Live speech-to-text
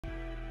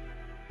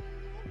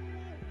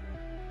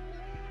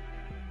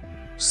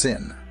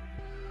Sin,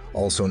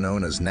 also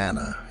known as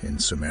Nana in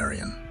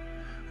Sumerian,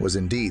 was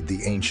indeed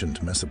the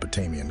ancient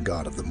Mesopotamian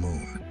god of the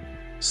moon.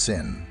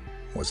 Sin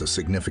was a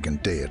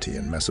significant deity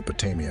in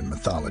Mesopotamian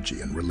mythology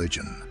and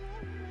religion,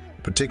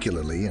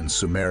 particularly in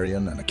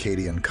Sumerian and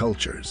Akkadian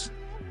cultures.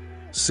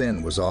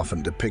 Sin was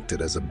often depicted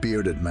as a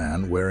bearded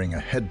man wearing a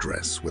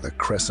headdress with a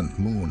crescent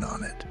moon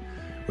on it,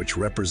 which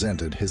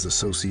represented his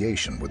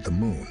association with the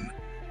moon.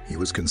 He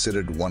was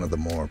considered one of the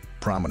more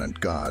prominent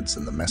gods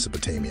in the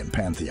Mesopotamian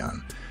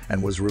pantheon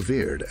and was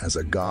revered as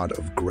a god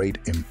of great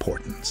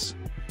importance.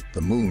 The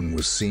moon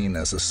was seen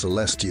as a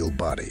celestial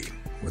body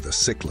with a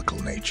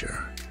cyclical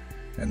nature,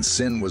 and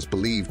Sin was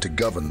believed to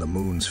govern the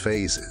moon's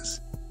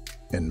phases.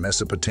 In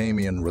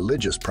Mesopotamian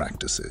religious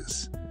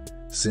practices,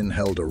 Sin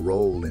held a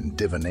role in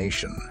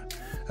divination,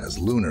 as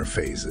lunar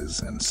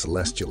phases and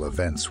celestial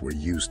events were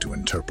used to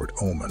interpret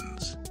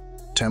omens.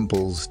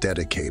 Temples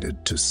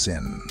dedicated to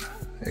Sin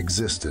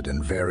existed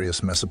in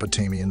various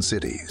Mesopotamian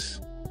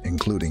cities,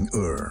 including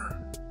Ur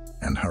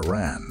and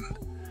Haran,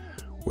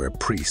 where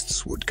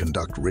priests would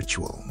conduct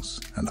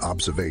rituals and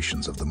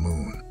observations of the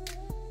moon.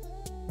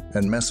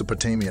 In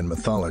Mesopotamian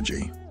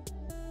mythology,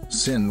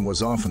 Sin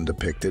was often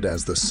depicted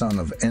as the son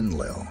of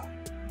Enlil,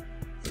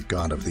 the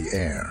god of the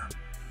air,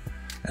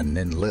 and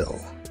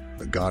Ninlil,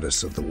 the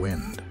goddess of the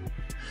wind.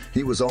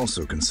 He was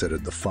also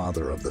considered the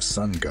father of the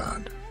sun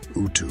god,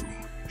 Utu,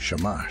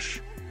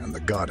 Shamash, and the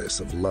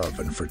goddess of love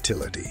and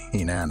fertility,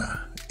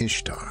 Inanna,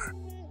 Ishtar.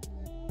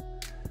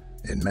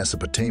 In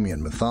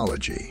Mesopotamian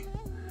mythology,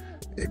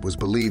 it was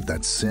believed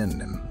that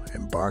Sin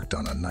embarked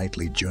on a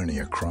nightly journey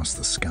across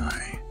the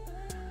sky.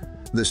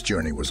 This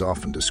journey was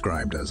often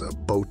described as a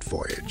boat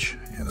voyage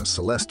in a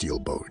celestial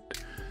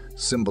boat,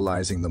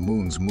 symbolizing the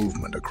moon's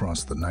movement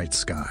across the night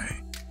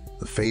sky.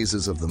 The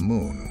phases of the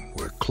moon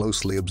were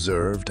closely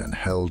observed and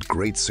held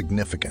great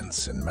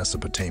significance in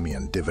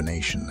Mesopotamian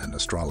divination and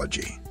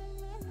astrology.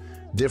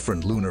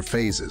 Different lunar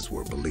phases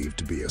were believed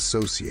to be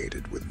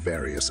associated with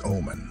various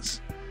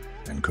omens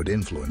and could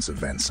influence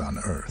events on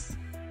Earth.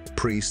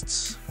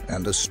 Priests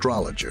and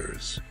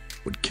astrologers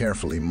would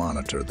carefully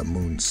monitor the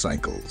moon's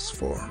cycles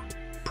for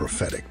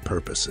prophetic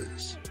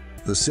purposes.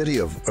 The city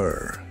of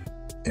Ur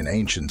in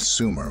ancient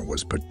Sumer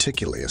was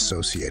particularly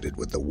associated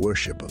with the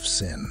worship of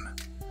Sin.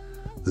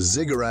 The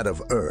ziggurat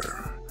of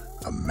Ur,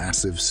 a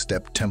massive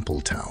step temple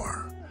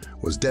tower,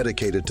 was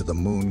dedicated to the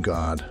moon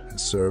god and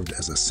served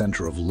as a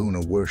center of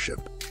lunar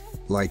worship.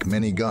 Like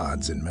many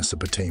gods in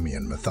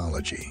Mesopotamian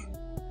mythology,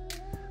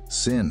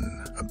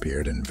 Sin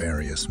appeared in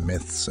various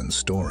myths and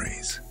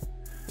stories.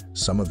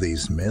 Some of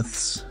these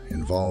myths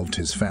involved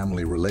his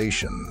family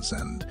relations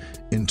and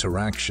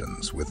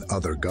interactions with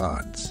other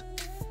gods.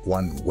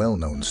 One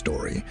well-known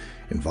story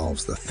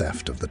involves the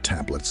theft of the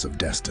Tablets of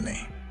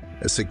Destiny,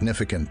 a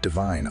significant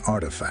divine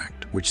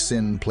artifact which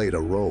Sin played a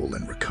role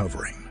in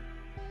recovering.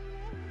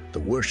 The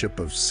worship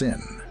of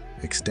Sin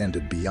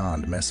extended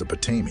beyond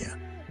Mesopotamia.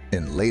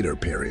 In later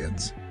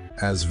periods,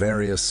 as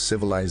various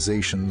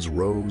civilizations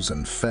rose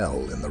and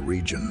fell in the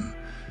region,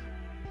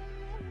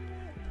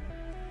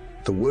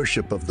 the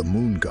worship of the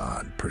moon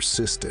god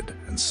persisted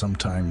and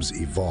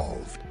sometimes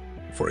evolved.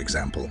 For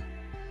example,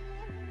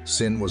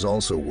 Sin was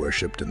also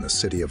worshipped in the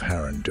city of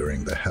Haran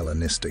during the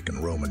Hellenistic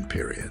and Roman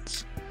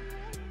periods.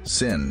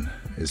 Sin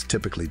is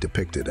typically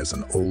depicted as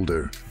an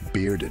older,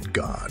 bearded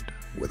god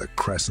with a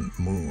crescent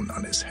moon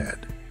on his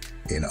head.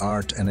 In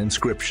art and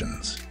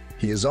inscriptions,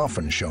 he is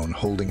often shown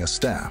holding a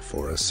staff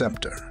or a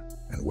scepter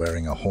and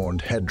wearing a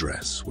horned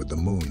headdress with the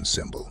moon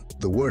symbol.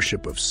 The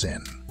worship of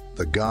Sin,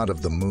 the god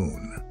of the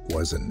moon,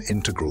 was an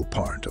integral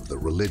part of the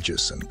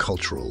religious and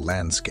cultural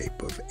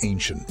landscape of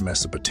ancient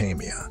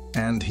Mesopotamia,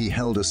 and he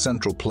held a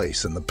central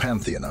place in the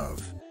pantheon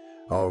of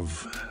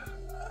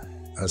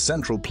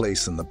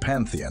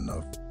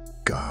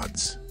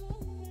gods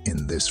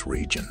in this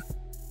region.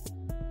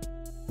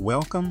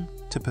 Welcome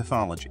to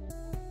Piffology.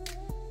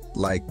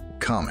 Like,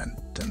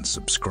 comment, and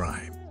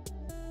subscribe.